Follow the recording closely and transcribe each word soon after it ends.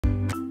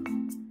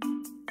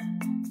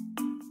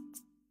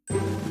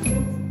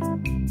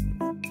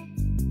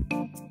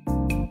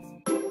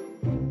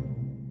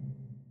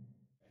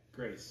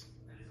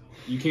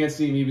You can't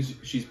see me, but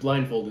she's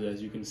blindfolded,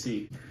 as you can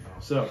see.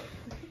 So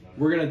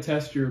we're gonna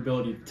test your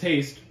ability to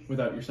taste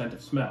without your sense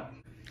of smell.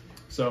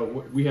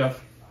 So we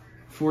have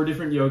 4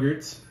 different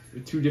yogurts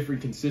with 2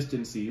 different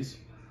consistencies.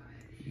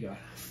 You got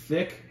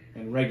thick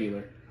and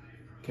regular,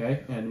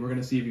 okay? And we're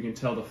gonna see if you can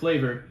tell the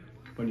flavor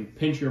when you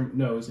pinch your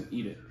nose and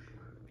eat it.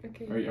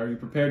 Okay. Are you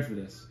prepared for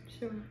this?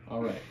 Sure.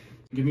 All right.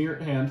 Give me your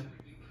hand.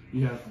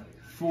 You have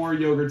 4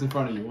 yogurts in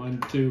front of you.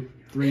 1, 2,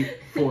 3,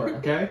 4.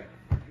 Okay.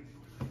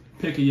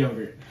 Pick a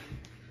yogurt.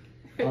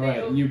 All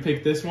right. You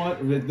pick this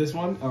one. This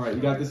one. All right.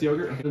 You got this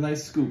yogurt. A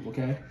nice scoop.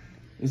 Okay.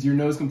 Is your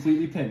nose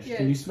completely pinched? Yes.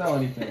 Can you smell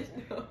anything?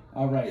 No.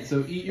 All right.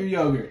 So eat your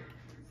yogurt.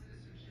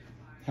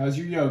 How's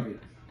your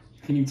yogurt?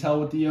 Can you tell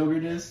what the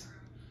yogurt is?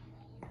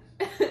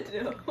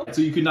 No.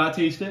 So you could not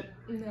taste it?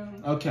 No.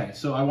 Okay.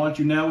 So I want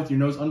you now with your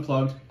nose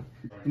unplugged.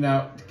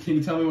 Now, can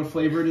you tell me what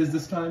flavor it is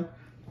this time?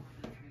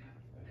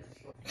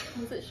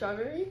 Was it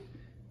strawberry?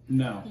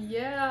 No.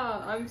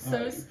 Yeah, I'm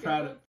so scared.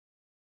 Proud of.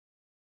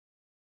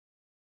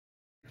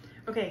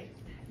 Okay,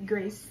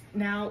 Grace,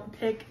 now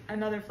pick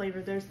another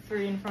flavor. There's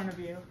 3 in front of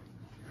you.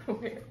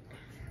 Where?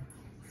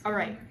 All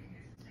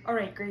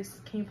right,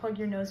 Grace, can you plug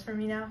your nose for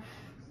me now?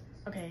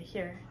 Okay,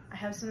 here, I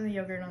have some of the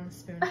yogurt on the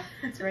spoon.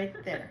 It's right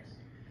there.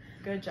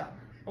 Good job.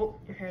 Oh,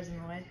 your hair's in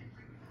the way.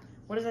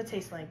 What does that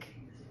taste like?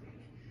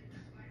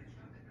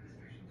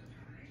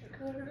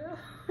 I don't know.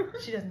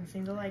 She doesn't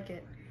seem to like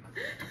it.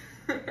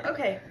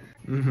 Okay.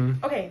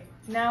 Mm-hmm. Okay,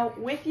 now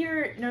with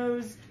your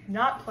nose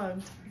not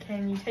plugged,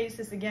 can you taste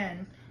this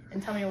again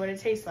and tell me what it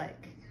tastes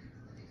like?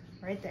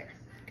 Right there.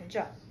 Good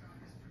job.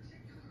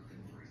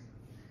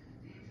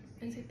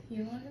 Is it key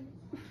lime?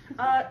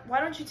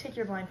 Why don't you take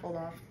your blindfold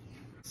off?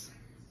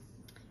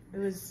 It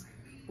was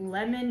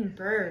lemon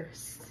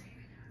burst.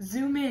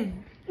 Zoom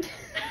in.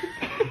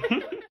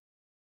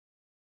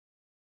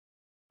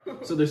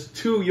 So there's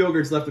 2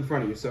 yogurts left in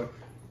front of you. So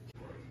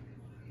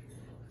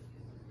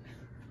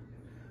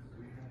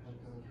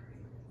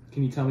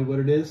can you tell me what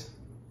it is?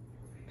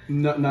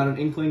 Not an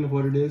inkling of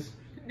what it is?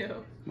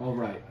 No. All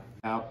right.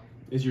 Now,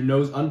 is your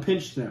nose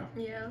unpinched now?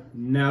 Yeah.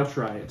 Now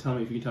try it. Tell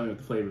me if you can tell me what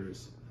the flavor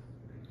is.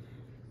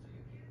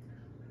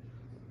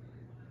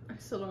 I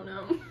still don't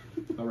know.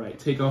 All right.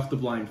 Take off the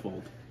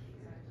blindfold.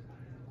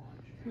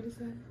 What is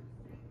that?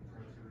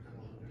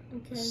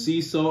 Okay.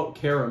 Sea salt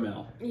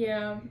caramel.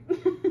 Yeah.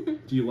 Do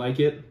you like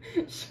it?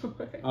 Sure.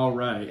 All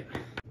right.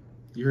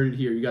 You heard it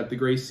here. You got the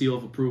gray seal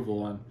of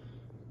approval on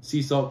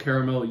sea salt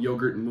caramel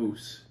yogurt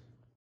mousse.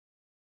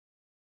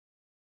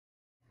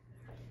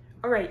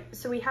 All right,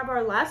 so we have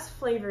our last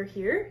flavor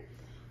here,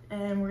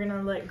 and we're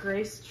gonna let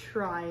Grace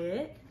try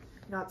it.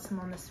 Got some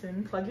on the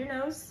spoon. Plug your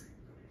nose.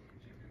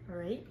 All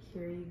right,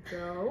 here you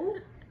go.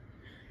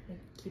 And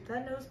keep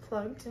that nose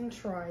plugged and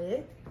try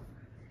it.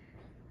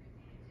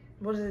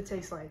 What does it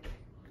taste like?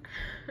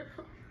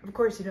 Of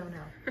course you don't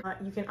know.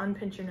 You can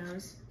unpinch your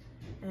nose,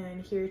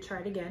 and here, try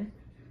it again.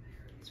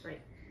 It's right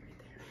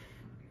there.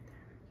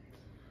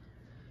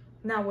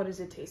 Now, what does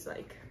it taste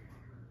like?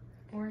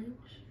 Orange.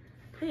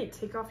 Hey,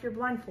 take off your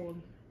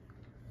blindfold.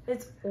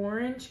 It's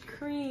orange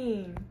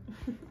cream.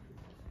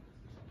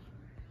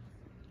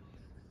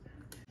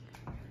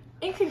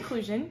 In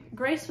conclusion,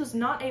 Grace was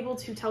not able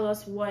to tell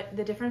us what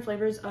the different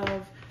flavors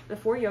of the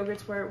 4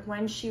 yogurts were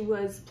when she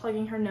was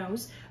plugging her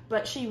nose,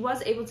 but she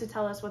was able to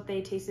tell us what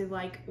they tasted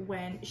like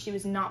when she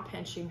was not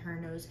pinching her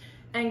nose.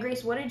 And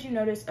Grace, what did you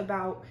notice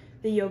about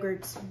the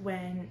yogurts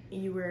when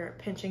you were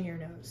pinching your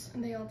nose?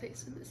 And they all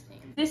tasted the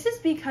same. This is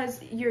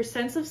because your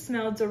sense of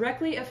smell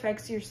directly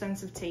affects your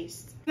sense of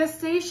taste.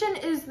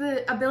 Gustation is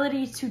the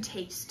ability to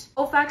taste.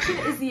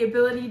 Olfaction is the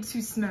ability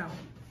to smell.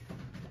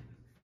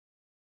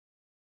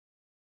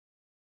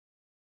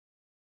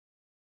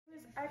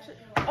 Actually,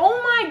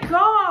 oh my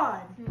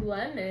god!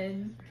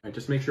 Lemon. All right,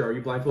 just make sure. Are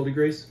you blindfolded,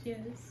 Grace? Yes.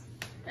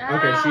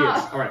 Okay, she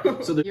is. All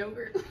right. So the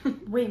Yogurt.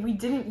 Wait, we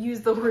didn't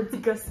use the words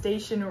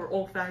gustation or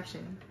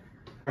olfaction.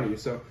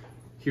 So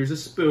here's a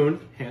spoon.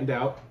 Hand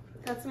out.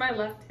 That's my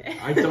left hand.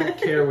 I don't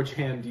care which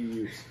hand you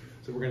use.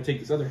 So we're gonna take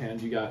this other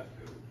hand. You got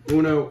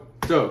uno,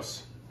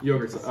 dos.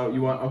 Yogurts. Oh,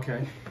 you want?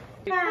 Okay.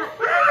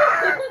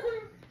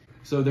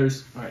 So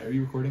there's. All right. Are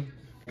you recording?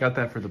 Got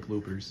that for the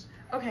bloopers.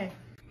 Okay.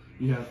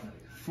 You have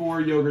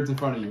 4 yogurts in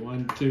front of you.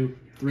 1, 2,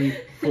 3,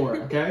 4.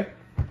 Okay.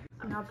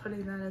 I'm not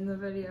putting that in the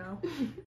video.